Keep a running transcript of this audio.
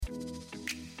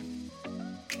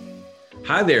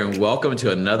Hi there, and welcome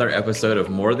to another episode of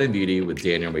More Than Beauty with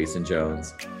Daniel Mason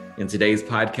Jones. In today's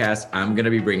podcast, I'm going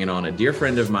to be bringing on a dear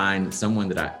friend of mine, someone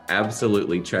that I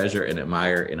absolutely treasure and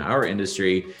admire in our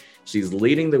industry. She's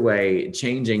leading the way,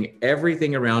 changing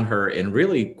everything around her, and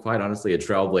really, quite honestly, a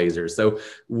trailblazer. So,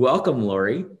 welcome,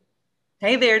 Lori.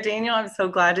 Hey there, Daniel. I'm so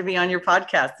glad to be on your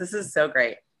podcast. This is so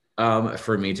great.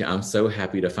 For me too. I'm so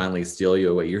happy to finally steal you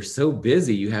away. You're so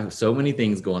busy. You have so many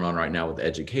things going on right now with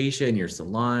education, your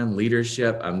salon,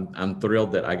 leadership. I'm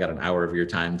thrilled that I got an hour of your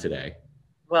time today.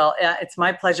 Well, it's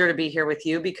my pleasure to be here with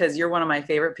you because you're one of my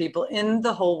favorite people in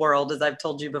the whole world, as I've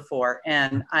told you before.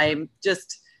 And I'm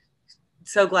just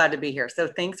so glad to be here.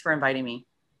 So thanks for inviting me.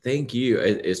 Thank you.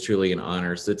 It's truly an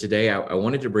honor. So today I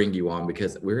wanted to bring you on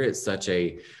because we're in such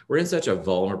a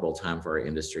vulnerable time for our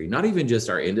industry, not even just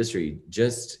our industry,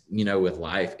 just, with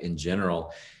life in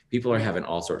general. People are having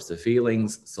all sorts of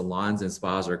feelings. Salons and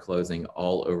spas are closing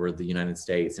all over the United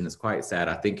States. And it's quite sad.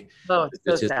 I think so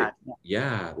sad.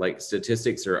 Yeah, like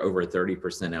statistics are over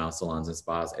 30% now, salons and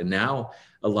spas. And now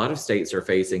a lot of states are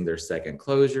facing their second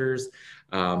closures.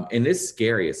 And it's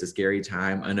scary. It's a scary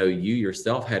time. I know you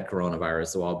yourself had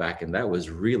coronavirus a while back, and that was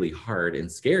really hard and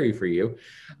scary for you.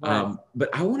 But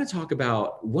I want to talk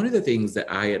about one of the things that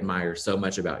I admire so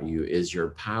much about you is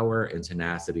your power and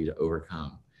tenacity to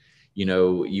overcome.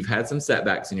 You've had some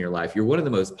setbacks in your life. You're one of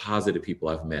the most positive people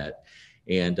I've met.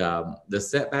 And the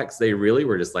setbacks, they really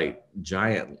were just like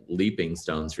giant leaping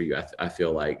stones for you, I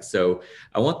feel like. So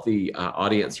I want the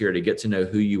audience here to get to know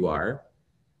who you are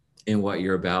and what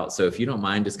you're about. So if you don't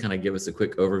mind, just kind of give us a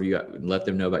quick overview and let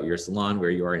them know about your salon, where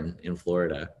you are in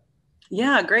Florida.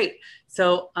 Yeah, great.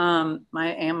 So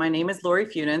my name is Lori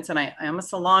Fudens, and I am a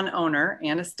salon owner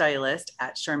and a stylist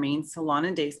at Charmaine's Salon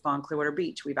and Day Spa in Clearwater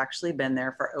Beach. We've actually been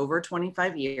there for over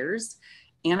 25 years.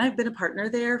 And I've been a partner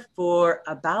there for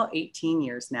about 18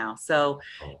 years now. So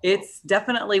it's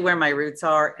definitely where my roots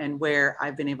are and where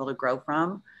I've been able to grow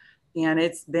from. And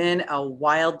it's been a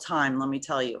wild time, let me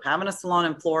tell you. Having a salon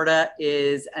in Florida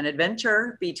is an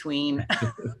adventure between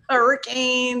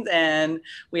hurricanes, and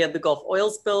we had the Gulf oil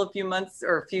spill a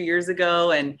few years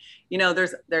ago. And,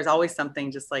 there's always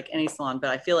something, just like any salon, but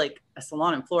I feel like a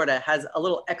salon in Florida has a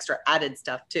little extra added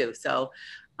stuff too. So,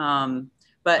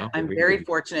 but I'm very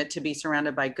fortunate to be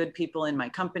surrounded by good people in my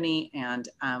company, and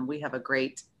we have a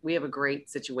great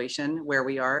situation where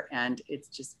we are, and it's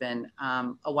just been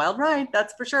a wild ride,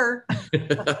 that's for sure.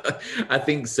 I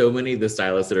think so many of the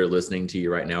stylists that are listening to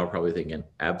you right now are probably thinking,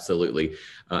 absolutely,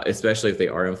 especially if they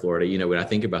are in Florida. When I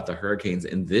think about the hurricanes,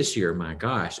 and this year, my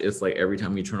gosh, it's like every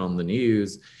time you turn on the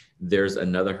news, there's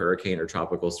another hurricane or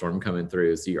tropical storm coming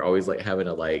through. So you're always like having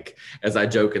to, as I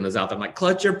joke in the South, I'm like,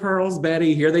 clutch your pearls,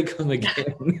 Betty, here they come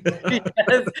again.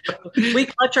 Yes. We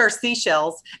clutch our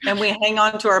seashells and we hang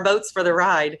on to our boats for the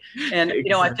ride. And,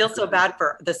 exactly. I feel so bad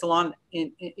for the salon,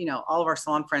 all of our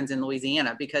salon friends in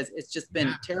Louisiana, because it's just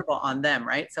been terrible on them.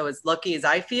 Right. So as lucky as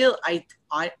I feel,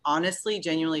 I honestly,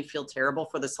 genuinely feel terrible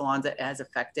for the salons that it has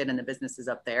affected and the businesses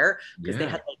up there, because they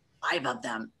had 5 of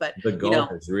them. But the Gulf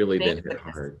has really been hit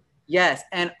hard. Yes.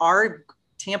 And our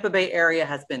Tampa Bay area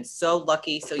has been so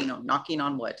lucky. So, knocking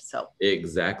on wood. So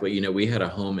exactly. We had a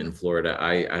home in Florida.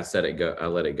 I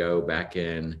let it go back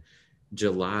in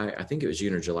July. I think it was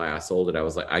June or July. I sold it. I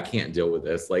was like, I can't deal with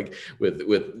this. Like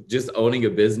with just owning a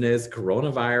business,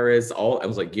 coronavirus, I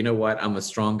was like, you know what? I'm a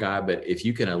strong guy, but if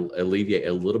you can alleviate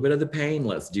a little bit of the pain,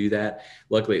 let's do that.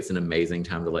 Luckily, it's an amazing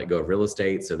time to let go of real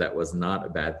estate. So that was not a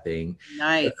bad thing.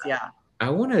 Nice. Yeah. I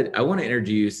want to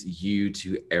introduce you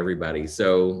to everybody.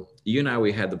 So you and I,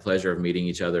 we had the pleasure of meeting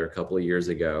each other a couple of years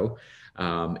ago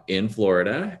in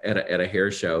Florida at a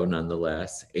hair show,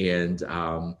 nonetheless. And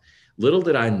little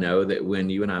did I know that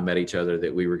when you and I met each other,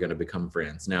 that we were going to become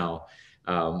friends. Now,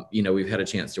 we've had a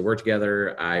chance to work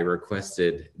together. I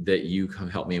requested that you come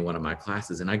help me in one of my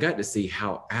classes, and I got to see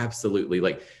how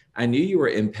absolutely, I knew you were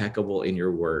impeccable in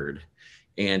your word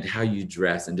and how you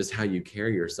dress and just how you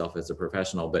carry yourself as a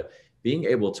professional. But being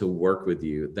able to work with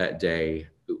you that day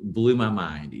blew my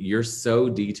mind. You're so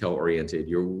detail oriented.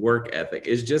 Your work ethic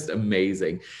is just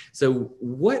amazing. So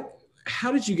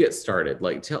how did you get started?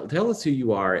 Tell us who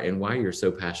you are and why you're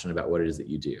so passionate about what it is that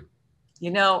you do.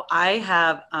 I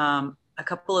have a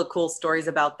couple of cool stories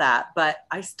about that, but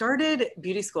I started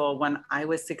beauty school when I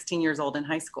was 16 years old in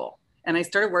high school. And I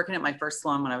started working at my first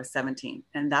salon when I was 17.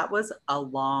 And that was a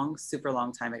super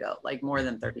long time ago, like more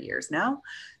than 30 years now.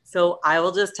 So I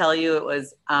will just tell you, it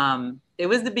was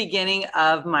the beginning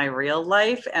of my real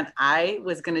life. And I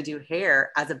was going to do hair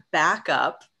as a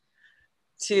backup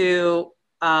to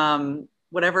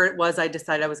whatever it was I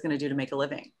decided I was going to do to make a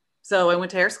living. So I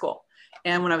went to hair school.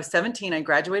 And when I was 17, I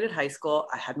graduated high school.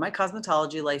 I had my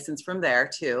cosmetology license from there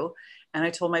too. And I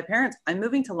told my parents, I'm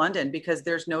moving to London because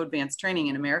there's no advanced training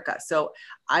in America. So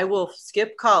I will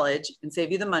skip college and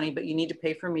save you the money, but you need to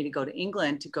pay for me to go to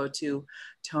England to go to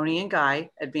Tony and Guy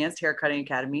Advanced Haircutting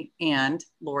Academy and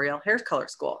L'Oreal Hair Color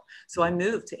School. So I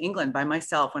moved to England by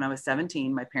myself when I was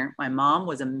 17. My mom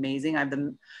was amazing. I have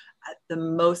the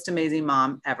most amazing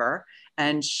mom ever.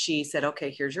 And she said,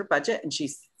 okay, here's your budget. And she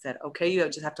said, okay, you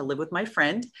just have to live with my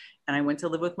friend. And I went to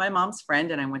live with my mom's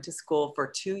friend, and I went to school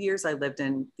for 2 years. I lived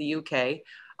in the UK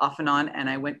off and on, and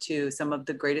I went to some of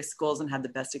the greatest schools and had the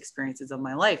best experiences of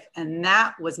my life. And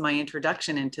that was my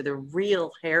introduction into the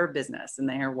real hair business and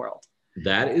the hair world.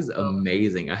 That is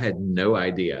amazing. I had no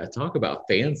idea. Talk about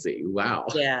fancy. Wow.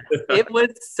 Yeah, it was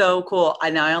so cool.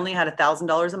 I only had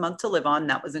 $1,000 a month to live on.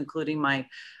 That was including my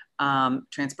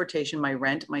transportation, my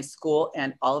rent, my school,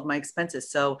 and all of my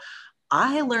expenses. So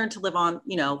I learned to live on,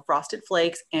 Frosted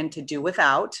Flakes and to do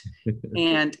without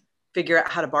and figure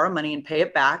out how to borrow money and pay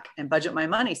it back and budget my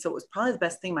money. So it was probably the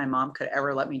best thing my mom could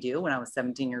ever let me do when I was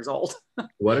 17 years old.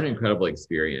 What an incredible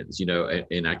experience,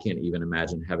 and I can't even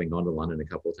imagine, having gone to London a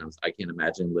couple of times, I can't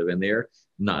imagine living there,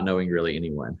 not knowing really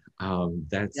anyone. I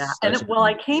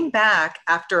came back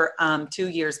after 2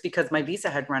 years because my visa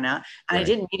had run out, and I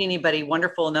didn't meet anybody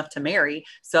wonderful enough to marry.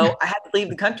 So I had to leave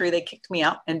the country. They kicked me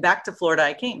out, and back to Florida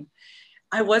I came.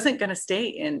 I wasn't going to stay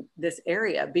in this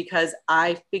area because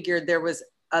I figured there was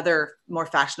other more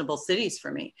fashionable cities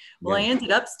for me. Well, I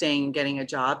ended up staying and getting a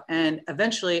job. And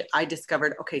eventually I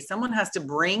discovered, okay, someone has to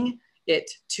bring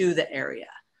it to the area.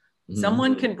 Mm-hmm.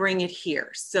 Someone can bring it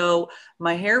here. So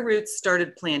my hair roots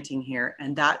started planting here.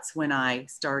 And that's when I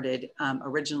started.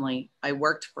 Originally, I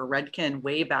worked for Redken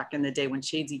way back in the day when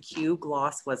Shades EQ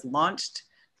gloss was launched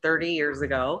 30 years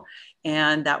ago.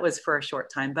 And that was for a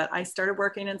short time, but I started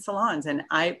working in salons, and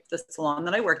the salon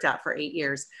that I worked at for 8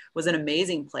 years was an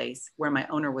amazing place where my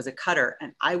owner was a cutter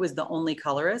and I was the only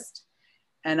colorist.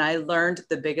 And I learned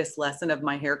the biggest lesson of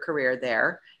my hair career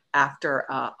there after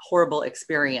a horrible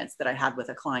experience that I had with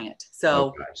a client.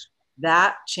 So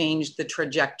that changed the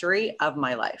trajectory of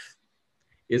my life.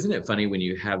 Isn't it funny when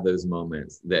you have those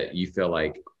moments that you feel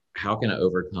like, how can I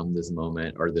overcome this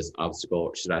moment or this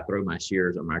obstacle? Should I throw my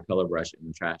shears or my color brush in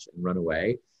the trash and run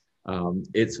away?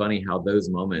 It's funny how those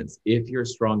moments, if you're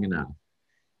strong enough,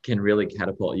 can really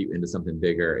catapult you into something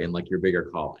bigger and like your bigger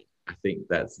calling. I think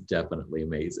that's definitely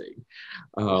amazing.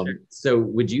 So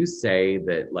would you say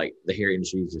that like the hair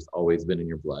industry has just always been in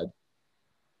your blood?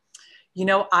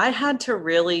 I had to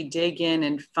really dig in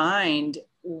and find,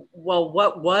 well,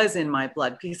 what was in my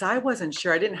blood, because I wasn't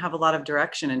sure. I didn't have a lot of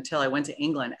direction until I went to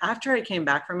England. After I came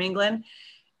back from England,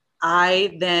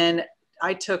 I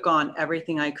took on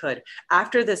everything I could.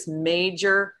 After this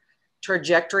major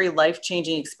trajectory,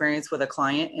 life-changing experience with a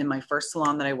client in my first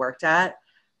salon that I worked at,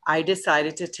 I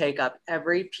decided to take up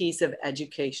every piece of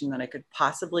education that I could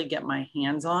possibly get my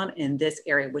hands on in this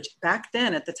area, which back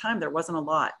then at the time, there wasn't a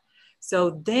lot.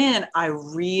 So then I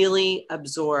really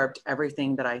absorbed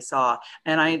everything that I saw.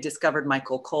 And I discovered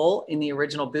Michael Cole in the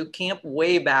original boot camp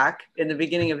way back in the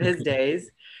beginning of his days.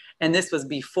 And this was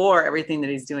before everything that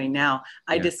he's doing now.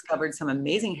 I discovered some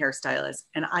amazing hairstylists,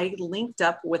 and I linked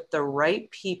up with the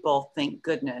right people, thank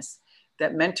goodness,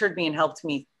 that mentored me and helped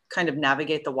me kind of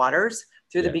navigate the waters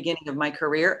through the beginning of my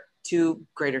career to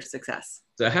greater success.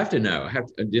 So I have to know,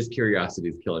 just curiosity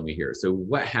is killing me here. So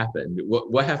what happened?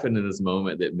 What happened in this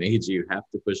moment that made you have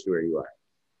to push to where you are?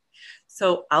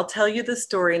 So I'll tell you the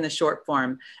story in the short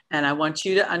form. And I want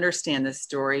you to understand this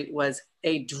story was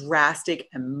a drastic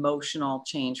emotional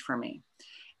change for me.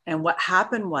 And what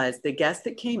happened was the guest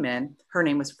that came in, her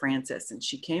name was Frances, and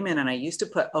she came in and I used to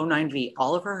put 09V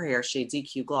all of her hair, Shades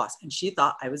EQ gloss, and she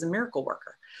thought I was a miracle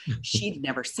worker. She'd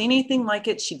never seen anything like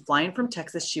it. She'd fly in from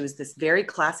Texas. She was this very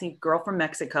classy girl from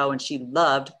Mexico, and she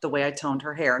loved the way I toned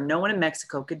her hair. No one in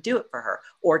Mexico could do it for her,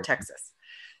 or Texas.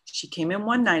 She came in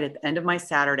one night at the end of my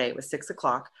Saturday. It was 6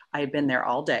 o'clock. I had been there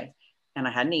all day and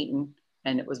I hadn't eaten.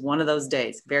 And it was one of those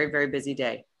days, very, very busy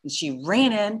day. And she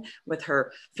ran in with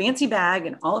her fancy bag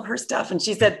and all of her stuff. And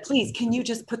she said, please, can you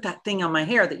just put that thing on my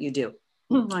hair that you do?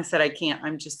 I said, I can't.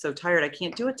 I'm just so tired. I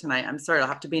can't do it tonight. I'm sorry. It'll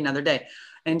have to be another day.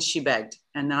 And she begged.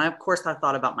 And then, of course, I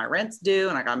thought about my rent's due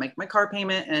and I got to make my car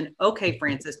payment. And okay,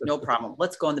 Frances, no problem.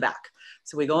 Let's go in the back.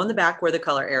 So we go in the back where the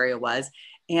color area was.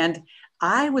 And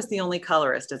I was the only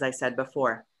colorist, as I said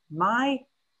before. My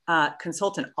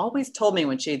consultant always told me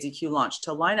when Shades EQ launched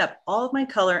to line up all of my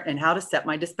color and how to set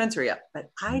my dispensary up.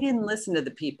 But I didn't listen to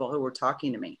the people who were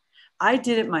talking to me. I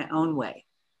did it my own way.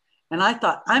 And I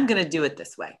thought, I'm going to do it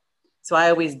this way. So I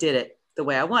always did it the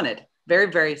way I wanted. Very,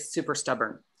 very super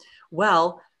stubborn.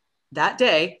 Well, that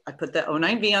day, I put the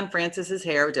 09V on Frances's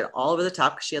hair, did it all over the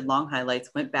top because she had long highlights,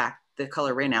 went back, the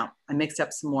color ran out. I mixed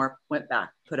up some more, went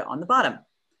back, put it on the bottom.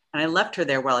 And I left her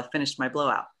there while I finished my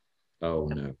blowout. Oh,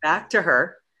 no. Back to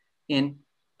her in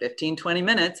 15, 20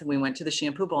 minutes. And we went to the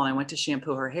shampoo bowl and I went to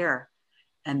shampoo her hair.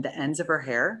 And the ends of her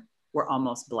hair were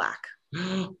almost black.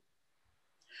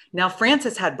 Now,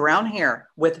 Frances had brown hair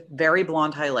with very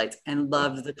blonde highlights and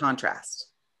loved the contrast.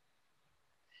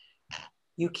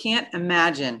 You can't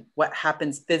imagine what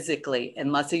happens physically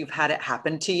unless you've had it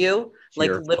happen to you.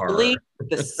 Like literally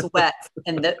the sweat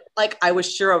and like I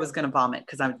was sure I was going to vomit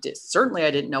because I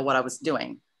didn't know what I was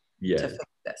doing to fix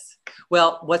this.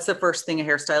 Well, what's the first thing a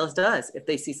hairstylist does if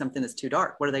they see something that's too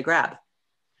dark? What do they grab?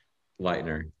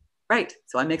 Lightener. Right.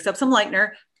 So I mixed up some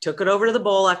lightener, took it over to the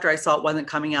bowl after I saw it wasn't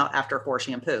coming out after 4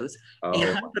 shampoos,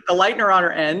 and put the lightener on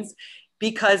her ends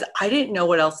because I didn't know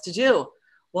what else to do.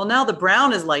 Well, now the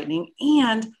brown is lightening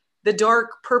and the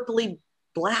dark purpley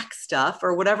black stuff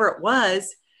or whatever it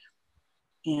was,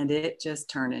 and it just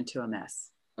turned into a mess.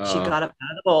 She got up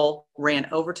out of the bowl, ran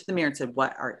over to the mirror and said,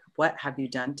 what have you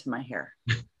done to my hair?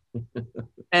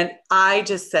 And I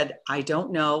just said, I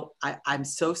don't know. I'm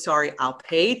so sorry. I'll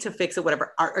pay to fix it,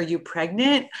 whatever. Are you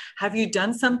pregnant? Have you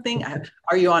done something?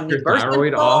 Are you on the birth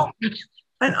control?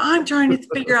 And I'm trying to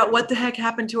figure out what the heck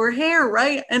happened to her hair,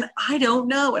 right? And I don't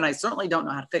know. And I certainly don't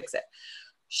know how to fix it.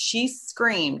 She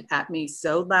screamed at me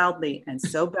so loudly and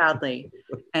so badly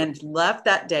and left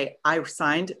that day. I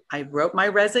wrote my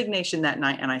resignation that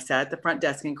night and I sat at the front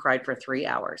desk and cried for 3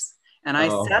 hours. And I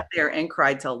sat there and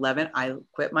cried till 11. I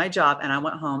quit my job and I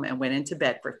went home and went into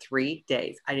bed for 3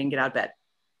 days. I didn't get out of bed.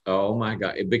 Oh my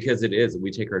God. Because we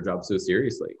take our job so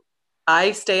seriously.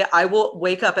 I will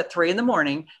wake up at 3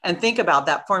 a.m. and think about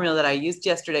that formula that I used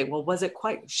yesterday. Well,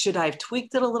 should I have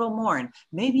tweaked it a little more? And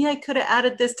maybe I could have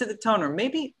added this to the toner.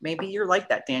 Maybe you're like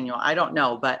that, Daniel. I don't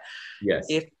know. But yes,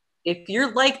 if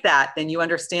you're like that, then you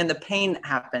understand the pain that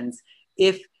happens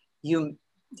if you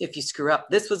screw up.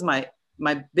 This was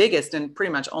my biggest and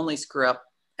pretty much only screw up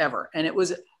ever. And it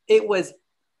was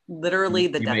literally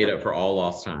the death. You made up for all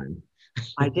lost time.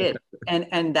 I did.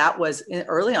 And that was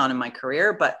early on in my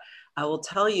career, but I will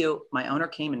tell you, my owner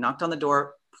came and knocked on the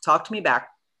door, talked to me back,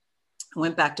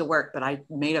 went back to work, but I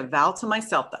made a vow to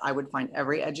myself that I would find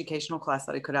every educational class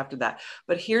that I could after that.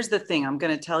 But here's the thing. I'm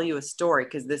going to tell you a story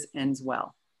because this ends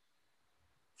well.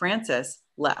 Frances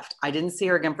left. I didn't see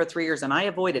her again for 3 years and I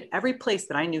avoided every place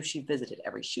that I knew she visited,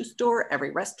 every shoe store,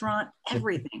 every restaurant,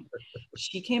 everything.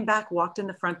 She came back, walked in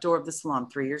the front door of the salon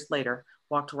 3 years later,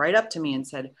 walked right up to me and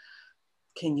said,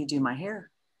 "Can you do my hair?"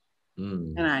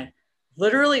 And I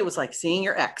literally, it was like seeing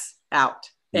your ex out.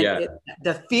 And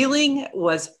the feeling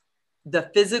was,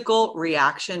 the physical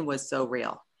reaction was so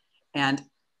real. And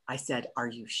I said, "Are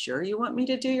you sure you want me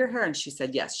to do your hair?" And she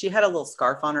said, yes. She had a little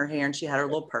scarf on her hair and she had her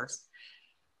little purse.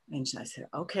 And I said,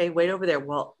 "Okay, wait over there."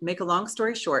 Well, make a long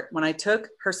story short, when I took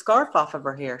her scarf off of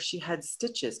her hair, she had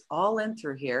stitches all in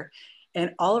through here.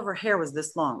 And all of her hair was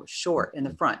this long, short in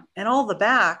the front. And all the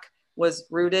back was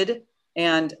rooted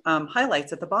and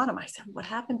highlights at the bottom. I said, "What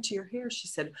happened to your hair?" She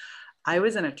said, "I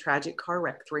was in a tragic car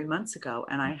wreck 3 months ago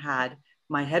and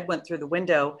my head went through the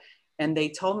window and they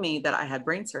told me that I had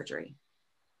brain surgery."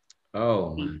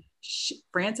 Oh,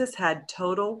 Frances had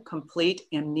total, complete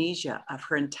amnesia of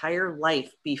her entire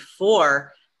life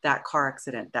before that car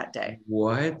accident that day.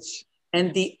 What?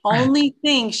 And the only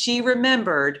thing she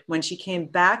remembered when she came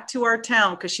back to our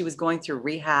town, because she was going through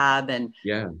rehab and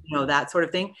that sort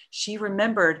of thing, she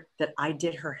remembered that I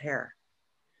did her hair.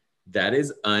 That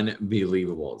is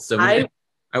unbelievable. So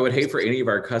I would hate for any of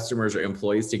our customers or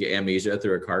employees to get amnesia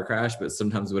through a car crash, but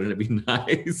sometimes wouldn't it be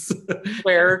nice?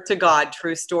 Swear to God,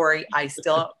 true story. I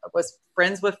still was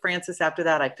friends with Frances after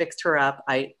that. I fixed her up.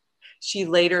 She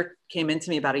later came into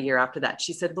me about a year after that.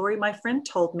 She said, "Lori, my friend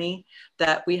told me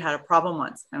that we had a problem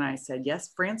once." And I said,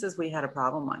 "Yes, Frances, we had a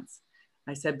problem once."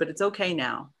 I said, "But it's okay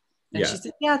now." And she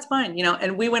said, "Yeah, it's fine."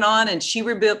 And we went on and she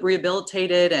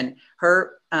rehabilitated and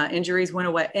her injuries went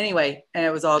away anyway, and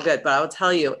it was all good. But I will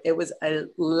tell you, it was a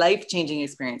life-changing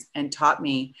experience and taught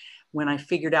me when I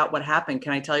figured out what happened.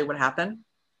 Can I tell you what happened?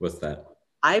 What's that?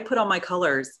 I put all my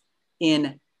colors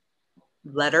in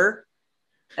letter.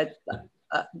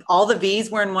 All the V's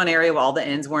were in one area, all the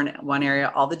N's were in one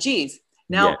area, all the G's.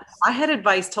 Now, I had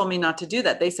advice told me not to do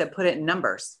that. They said, put it in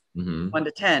numbers, 1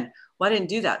 to 10. Well, I didn't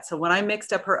do that. So when I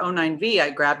mixed up her 09V,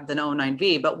 I grabbed the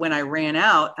 09V. But when I ran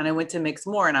out and I went to mix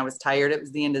more and I was tired, it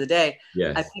was the end of the day,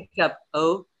 I picked up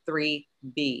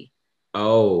 03B.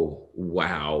 Oh,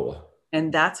 wow.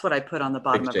 And that's what I put on the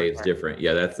bottom Six of her shades head. different.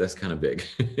 Yeah, that's kind of big.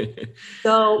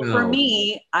 So for Wow.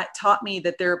 me, it taught me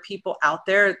that there are people out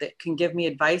there that can give me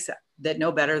advice that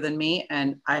know better than me.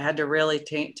 And I had to really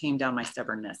tame down my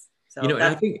stubbornness. So And I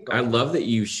that's think I love that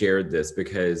you shared this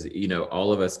because,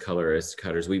 all of us colorists,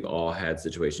 cutters, we've all had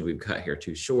situations we've cut hair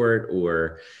too short,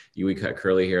 or we cut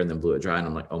curly hair and then blew it dry. And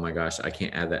I'm like, oh my gosh, I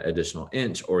can't add that additional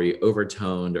inch, or you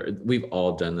overtoned, or we've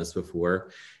all done this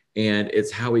before. And it's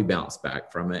how we bounce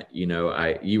back from it. You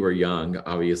were young,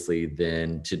 obviously,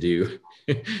 then to do,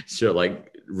 sure,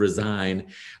 like resign.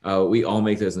 We all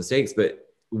make those mistakes, but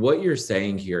what you're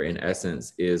saying here in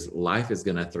essence is life is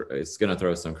going to it's going to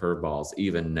throw some curveballs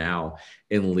even now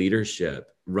in leadership,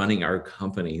 running our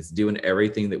companies, doing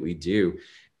everything that we do,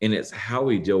 and it's how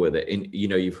we deal with it. And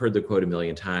you've heard the quote a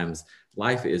million times: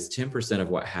 life is 10% of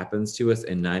what happens to us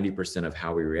and 90% of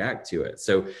how we react to it.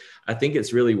 So I think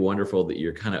it's really wonderful that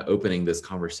you're kind of opening this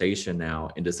conversation now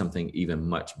into something even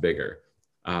much bigger.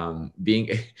 Being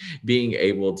being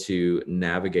able to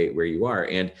navigate where you are.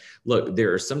 And look,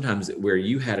 there are sometimes where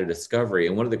you had a discovery.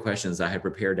 And one of the questions I had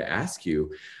prepared to ask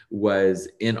you was,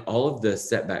 in all of the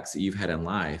setbacks that you've had in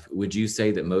life, would you say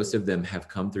that most of them have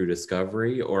come through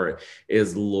discovery? Or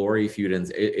is Lori Fudens,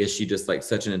 is she just like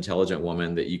such an intelligent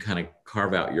woman that you kind of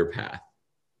carve out your path?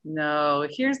 No,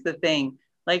 here's the thing.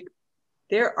 Like,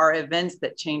 there are events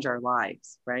that change our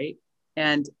lives, right?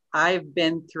 And I've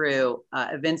been through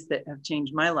events that have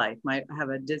changed my life. I have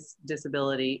a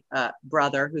disability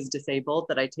brother who's disabled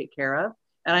that I take care of.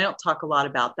 And I don't talk a lot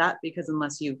about that because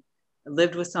unless you've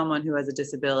lived with someone who has a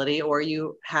disability or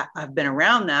you have been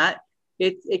around that,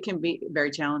 it can be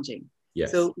very challenging.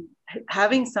 Yes. So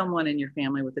having someone in your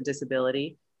family with a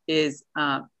disability is,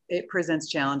 it presents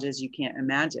challenges you can't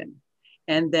imagine.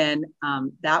 And then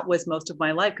that was most of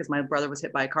my life because my brother was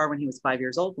hit by a car when he was 5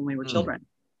 years old when we were children.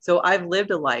 So I've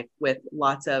lived a life with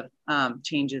lots of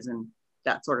changes and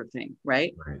that sort of thing,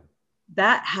 right?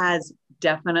 That has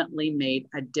definitely made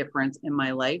a difference in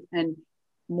my life. And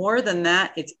more than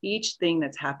that, it's each thing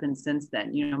that's happened since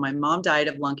then. My mom died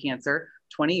of lung cancer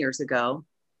 20 years ago,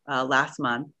 last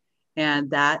month. And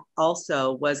that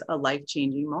also was a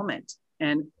life-changing moment.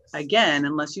 And again,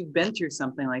 unless you've been through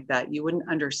something like that, you wouldn't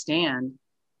understand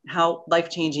how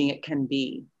life-changing it can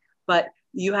be. But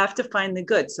you have to find the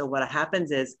good. So what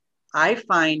happens is I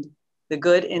find the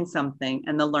good in something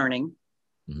and the learning.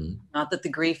 Not that the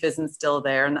grief isn't still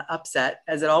there and the upset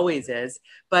as it always is,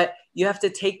 but you have to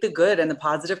take the good and the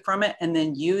positive from it and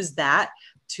then use that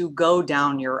to go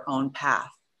down your own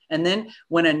path. And then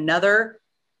when another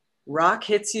rock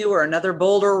hits you or another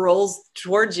boulder rolls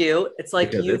towards you, it's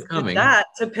like you use that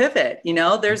to pivot.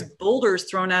 There's boulders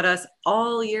thrown at us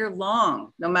all year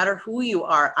long, no matter who you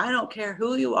are. I don't care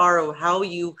who you are or how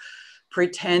you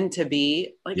pretend to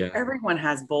be. Everyone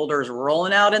has boulders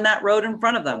rolling out in that road in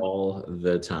front of them all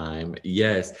the time.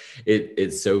 Yes.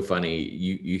 It's so funny.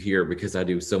 You hear, because I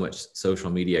do so much social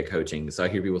media coaching. So I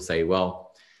hear people say,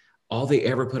 well, all they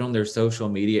ever put on their social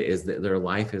media is that their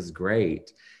life is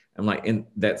great. I'm like, and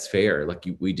that's fair. Like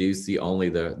we do see only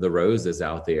the roses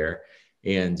out there.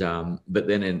 And, but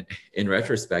then in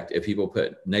retrospect, if people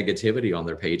put negativity on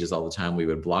their pages all the time, we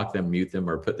would block them, mute them,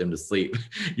 or put them to sleep,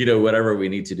 whatever we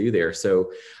need to do there.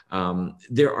 So,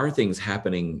 there are things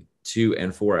happening to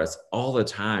and for us all the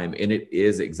time. And it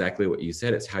is exactly what you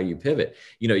said. It's how you pivot.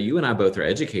 You and I both are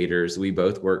educators. We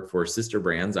both work for sister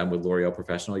brands. I'm with L'Oreal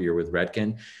Professional. You're with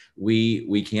Redken.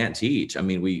 We can't teach. I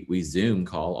mean, we Zoom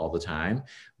call all the time,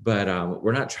 but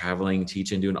we're not traveling,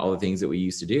 teaching, doing all the things that we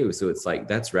used to do. So it's like,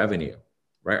 that's revenue,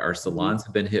 right? Our salons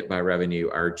have been hit by revenue.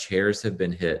 Our chairs have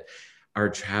been hit, our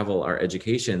travel, our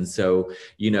education. So,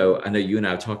 I know you and I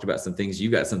have talked about some things. You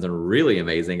got something really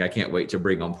amazing. I can't wait to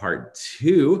bring on part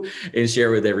 2 and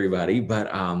share with everybody. But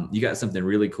you got something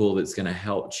really cool that's going to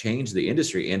help change the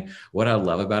industry. And what I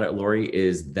love about it, Lori,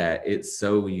 is that it's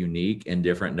so unique and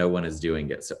different. No one is doing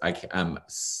it. So I'm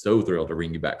so thrilled to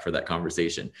bring you back for that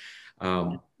conversation.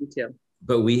 Me too.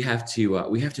 But we have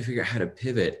to figure out how to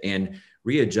pivot and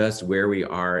readjust where we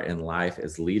are in life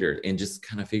as leaders and just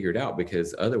kind of figure it out,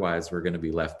 because otherwise we're going to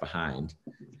be left behind.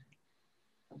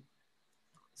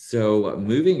 So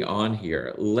moving on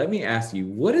here, let me ask you,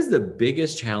 what is the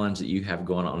biggest challenge that you have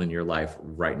going on in your life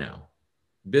right now?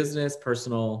 Business,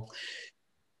 personal?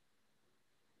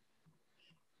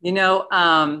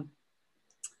 I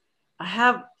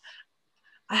have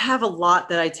a lot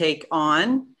that I take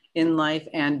on in life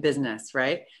and business,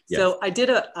 right? Yes. So I did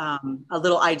a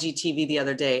little IGTV the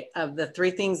other day of the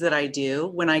 3 things that I do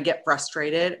when I get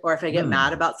frustrated or if I get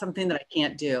mad about something that I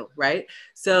can't do, right?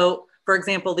 So for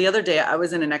example, the other day I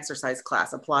was in an exercise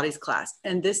class, a Pilates class,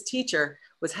 and this teacher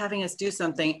was having us do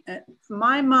something.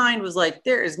 My mind was like,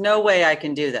 there is no way I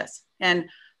can do this. And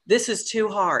this is too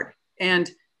hard. And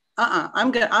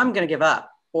I'm going to give up,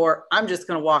 or I'm just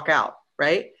going to walk out.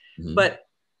 Right. Mm-hmm. But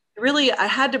really, I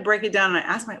had to break it down, and I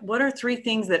asked what are 3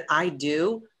 things that I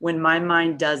do when my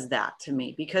mind does that to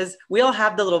me? Because we all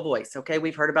have the little voice. Okay.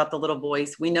 We've heard about the little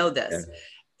voice. We know this.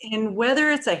 Yeah. And whether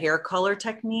it's a hair color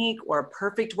technique or a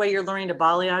perfect way you're learning to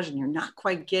balayage and you're not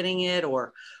quite getting it,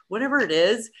 or whatever it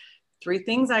is, 3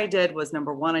 things I did was,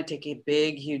 number 1, I take a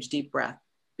big, huge, deep breath,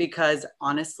 because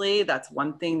honestly, that's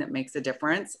one thing that makes a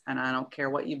difference. And I don't care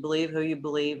what you believe, who you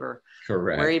believe, or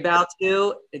where you bow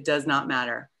to, it does not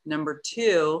matter. Number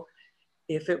 2,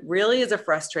 if it really is a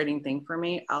frustrating thing for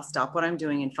me, I'll stop what I'm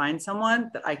doing and find someone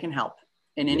that I can help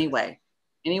in any way,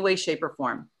 shape, or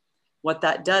form. What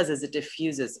that does is it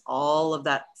diffuses all of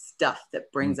that stuff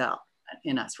that brings out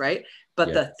in us, right?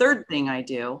 But the third thing I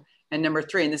do, and number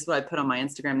 3, and this is what I put on my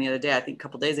Instagram the other day, I think a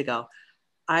couple of days ago,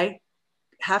 I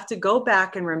have to go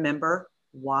back and remember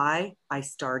why I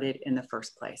started in the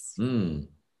first place.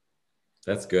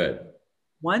 That's good.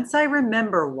 Once I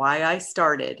remember why I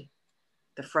started,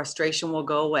 the frustration will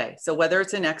go away. So whether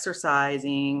it's in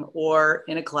exercising or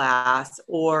in a class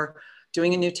or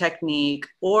doing a new technique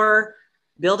or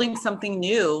building something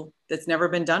new that's never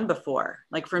been done before.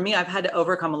 Like for me, I've had to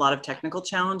overcome a lot of technical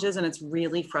challenges, and it's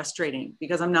really frustrating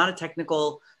because I'm not a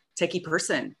techie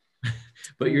person.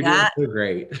 But you're doing so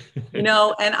great. And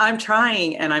I'm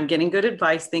trying, and I'm getting good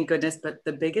advice, thank goodness. But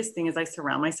the biggest thing is I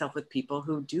surround myself with people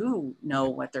who do know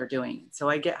what they're doing. So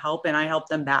I get help and I help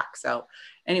them back. So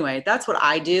anyway, that's what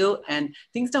I do. And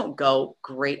things don't go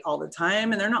great all the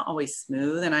time, and they're not always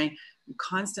smooth. And I'm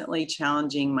constantly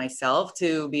challenging myself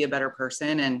to be a better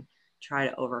person and try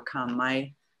to overcome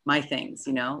my things,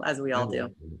 as we all do.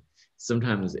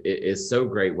 Sometimes it's so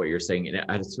great what you're saying. And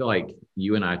I just feel like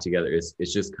you and I together,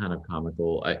 it's just kind of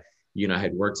comical. You and I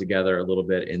had worked together a little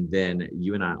bit, and then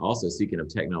you and I also, speaking of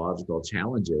technological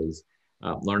challenges,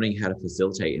 learning how to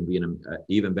facilitate and being an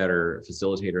even better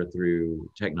facilitator through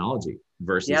technology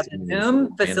versus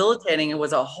Zoom facilitating. It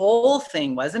was a whole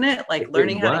thing, wasn't it? Like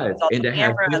learning how to use all the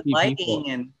camera, lighting,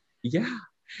 and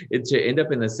to end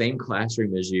up in the same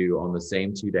classroom as you on the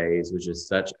same 2 days, which is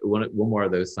such one more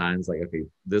of those signs like, okay,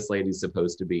 this lady's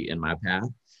supposed to be in my path.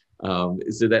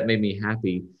 So that made me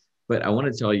happy. But I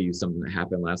want to tell you something that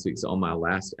happened last week. So on my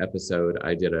last episode,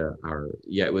 I did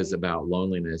it was about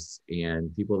loneliness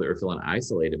and people that were feeling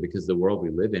isolated because the world we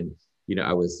live in.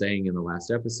 I was saying in the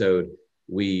last episode,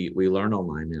 we learn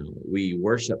online now. We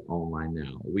worship online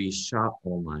now. We shop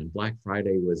online. Black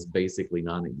Friday was basically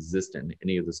non-existent in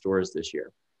any of the stores this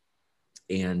year.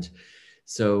 And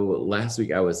so last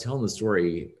week I was telling the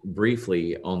story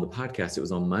briefly on the podcast. It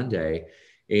was on Monday.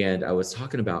 And I was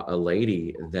talking about a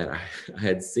lady that I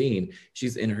had seen.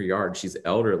 She's in her yard. She's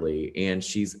elderly, and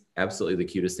she's absolutely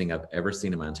the cutest thing I've ever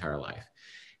seen in my entire life.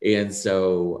 And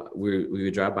so we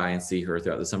would drive by and see her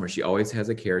throughout the summer. She always has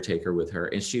a caretaker with her,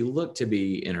 and she looked to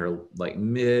be in her like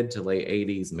mid to late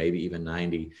 80s, maybe even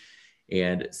 90.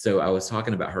 And so I was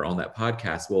talking about her on that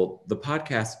podcast. Well, the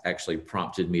podcast actually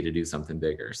prompted me to do something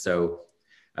bigger. So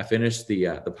I finished the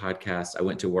podcast. I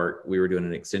went to work. We were doing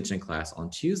an extension class on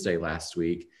Tuesday last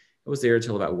week. I was there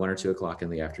till about 1 or 2 o'clock in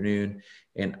the afternoon,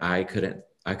 and I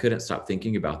couldn't stop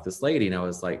thinking about this lady. And I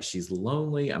was like, she's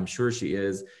lonely. I'm sure she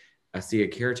is. I see a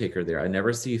caretaker there. I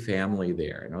never see family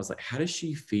there. And I was like, how does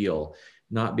she feel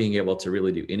not being able to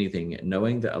really do anything,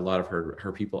 knowing that a lot of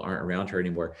her people aren't around her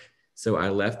anymore? So I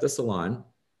left the salon,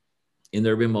 and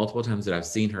there have been multiple times that I've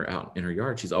seen her out in her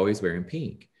yard. She's always wearing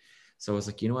pink. So I was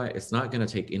like, you know what? It's not going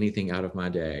to take anything out of my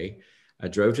day. I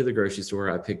drove to the grocery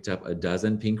store. I picked up a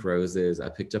dozen pink roses. I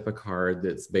picked up a card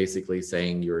that's basically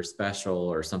saying you're special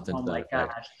or something. Oh my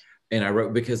gosh. And I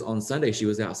wrote, because on Sunday she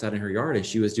was outside in her yard and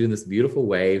she was doing this beautiful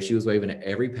wave. She was waving at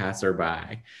every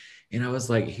passerby. And I was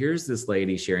like, here's this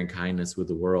lady sharing kindness with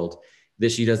the world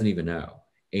that she doesn't even know.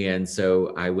 And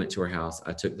so I went to her house.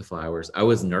 I took the flowers. I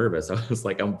was nervous. I was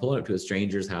like, I'm pulling up to a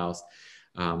stranger's house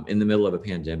in the middle of a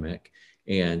pandemic.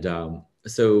 And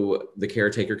so the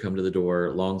caretaker come to the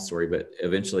door, long story, but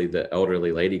eventually the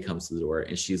elderly lady comes to the door,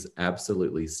 and she's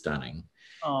absolutely stunning.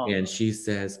 Oh. And she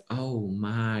says, oh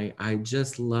my, I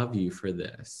just love you for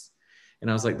this. And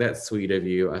I was like, that's sweet of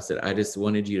you. I said, I just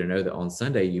wanted you to know that on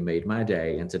Sunday you made my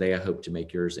day, and today I hope to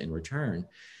make yours in return.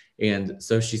 And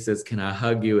so she says, can I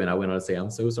hug you? And I went on to say,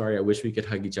 I'm so sorry. I wish we could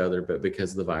hug each other, but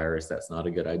because of the virus, that's not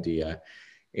a good idea.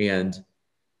 And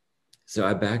So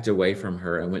I backed away from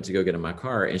her and went to go get in my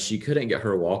car, and she couldn't get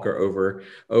her walker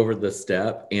over the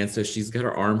step. And so she's got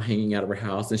her arm hanging out of her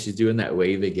house and she's doing that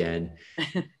wave again.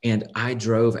 And I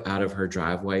drove out of her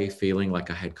driveway feeling like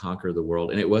I had conquered the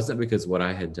world. And it wasn't because what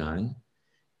I had done.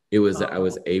 It was that I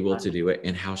was able to do it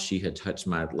and how she had touched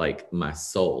my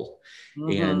soul.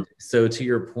 Mm-hmm. And so to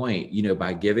your point, you know,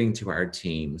 by giving to our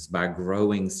teams, by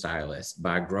growing stylists,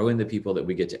 by growing the people that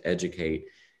we get to educate,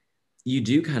 you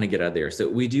do kind of get out of there. So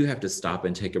we do have to stop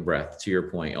and take a breath, to your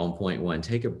point on point one,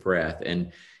 take a breath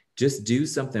and just do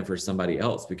something for somebody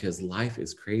else, because life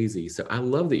is crazy. So I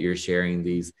love that you're sharing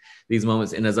these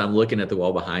moments. And as I'm looking at the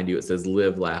wall behind you, it says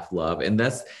live, laugh, love. And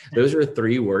those are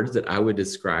 3 words that I would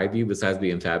describe you besides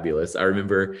being fabulous. I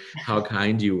remember how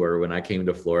kind you were when I came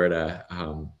to Florida.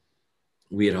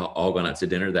 We had all gone out to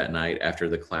dinner that night after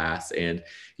the class, and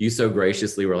you so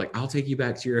graciously were like, I'll take you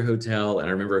back to your hotel. And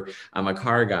I remember I'm a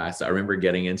car guy, so I remember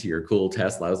getting into your cool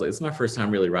Tesla. I was like, it's my first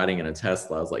time really riding in a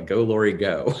Tesla. I was like, go Lori,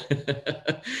 go.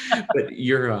 But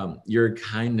your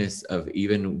kindness of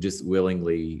even just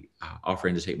willingly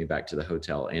offering to take me back to the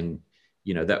hotel, and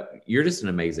you know that you're just an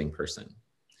amazing person.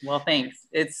 Well, thanks.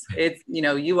 It's you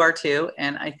know, you are too,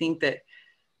 and I think that,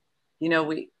 you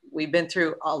know, we've been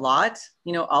through a lot,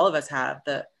 you know, all of us have,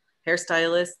 the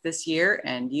hairstylist this year,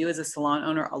 and you as a salon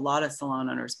owner, a lot of salon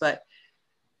owners. But,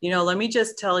 you know, let me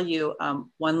just tell you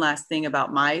one last thing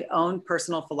about my own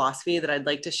personal philosophy that I'd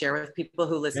like to share with people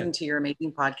who listen to your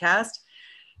amazing podcast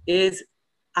is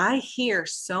I hear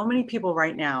so many people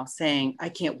right now saying, I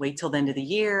can't wait till the end of the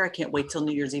year. I can't wait till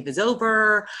New Year's Eve is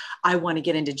over. I want to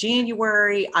get into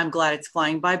January. I'm glad it's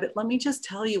flying by. But let me just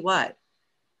tell you what,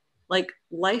 like,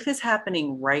 life is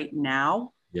happening right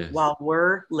now while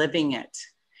we're living it.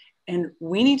 And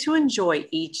we need to enjoy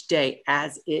each day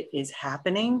as it is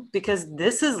happening, because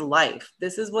this is life.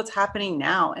 This is what's happening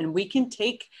now. And we can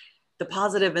take the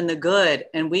positive and the good,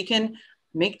 and we can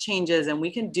make changes, and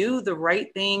we can do the right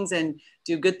things and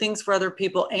do good things for other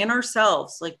people and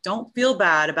ourselves. Like, don't feel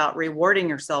bad about rewarding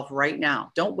yourself right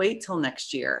now. Don't wait till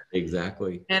next year.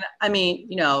 Exactly. And I mean,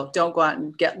 you know, don't go out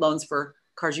and get loans for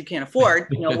cars you can't afford,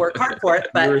 you know, work hard for it,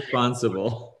 but you're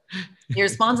responsible. You're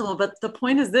responsible. But the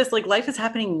point is this, like, life is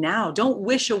happening now. Don't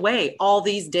wish away all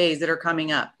these days that are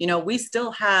coming up. You know, we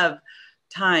still have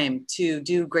time to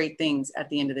do great things at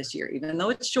the end of this year, even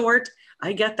though it's short.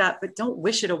 I get that, but don't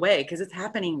wish it away, because it's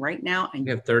happening right now. And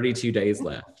you have 32 days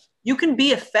left. You can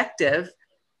be effective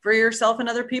for yourself and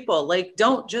other people. Like,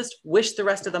 don't just wish the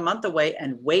rest of the month away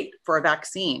and wait for a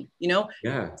vaccine, you know?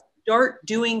 Yeah. Start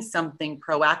doing something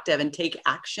proactive and take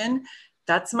action.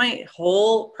 That's my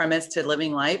whole premise to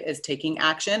living life, is taking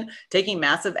action, taking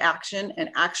massive action, and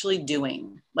actually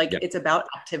doing. Like, it's about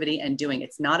activity and doing.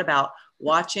 It's not about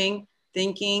watching,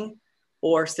 thinking,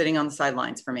 or sitting on the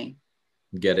sidelines for me.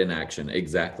 Get in action.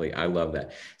 Exactly. I love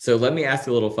that. So let me ask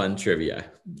a little fun trivia.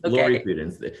 Okay. Lori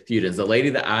Fudens, the lady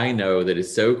that I know that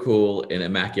is so cool and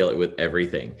immaculate with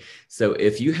everything. So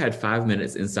if you had 5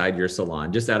 minutes inside your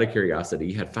salon, just out of curiosity,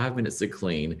 you had 5 minutes to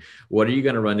clean, what are you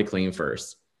going to run to clean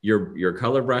first? Your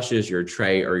color brushes, your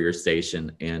tray, or your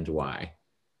station, and why?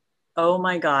 Oh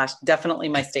my gosh, definitely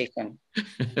my station.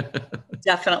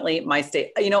 Definitely my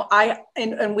station. You know,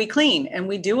 and we clean and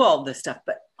we do all this stuff,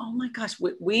 but oh my gosh,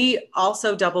 we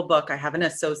also double book. I have an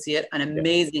associate, an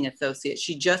amazing associate.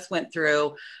 She just went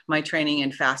through my training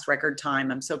in fast record time.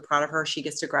 I'm so proud of her. She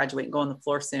gets to graduate and go on the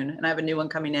floor soon. And I have a new one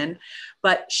coming in,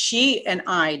 but she and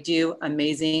I do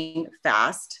amazing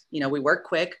fast. You know, we work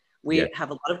quick. We have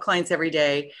a lot of clients every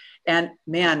day. And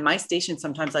man, my station,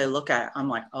 sometimes I look at it, I'm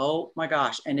like, oh my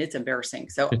gosh, and it's embarrassing.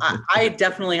 So I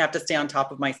definitely have to stay on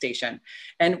top of my station.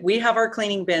 And we have our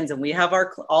cleaning bins and we have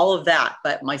all of that,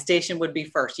 but my station would be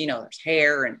first. You know, there's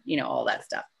hair and, you know, all that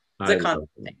stuff. It's a constant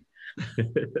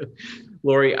thing.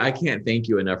 Lori, I can't thank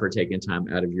you enough for taking time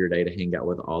out of your day to hang out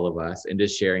with all of us and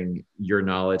just sharing your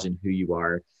knowledge and who you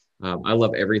are. I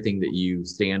love everything that you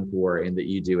stand for and that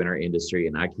you do in our industry.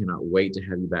 And I cannot wait to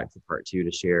have you back for part 2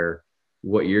 to share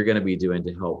what you're going to be doing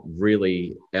to help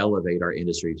really elevate our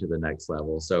industry to the next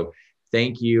level. So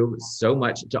thank you so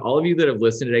much to all of you that have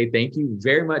listened today. Thank you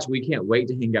very much. We can't wait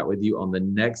to hang out with you on the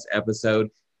next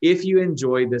episode. If you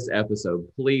enjoyed this episode,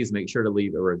 please make sure to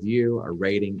leave a review, a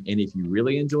rating. And if you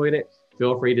really enjoyed it,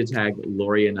 feel free to tag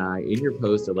Lori and I in your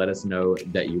post to let us know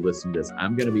that you listened to this.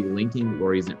 I'm going to be linking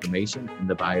Lori's information in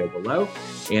the bio below.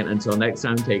 And until next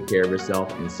time, take care of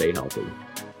yourself and stay healthy.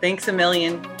 Thanks a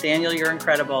million. Daniel, you're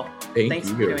incredible.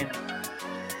 Thanks for doing it.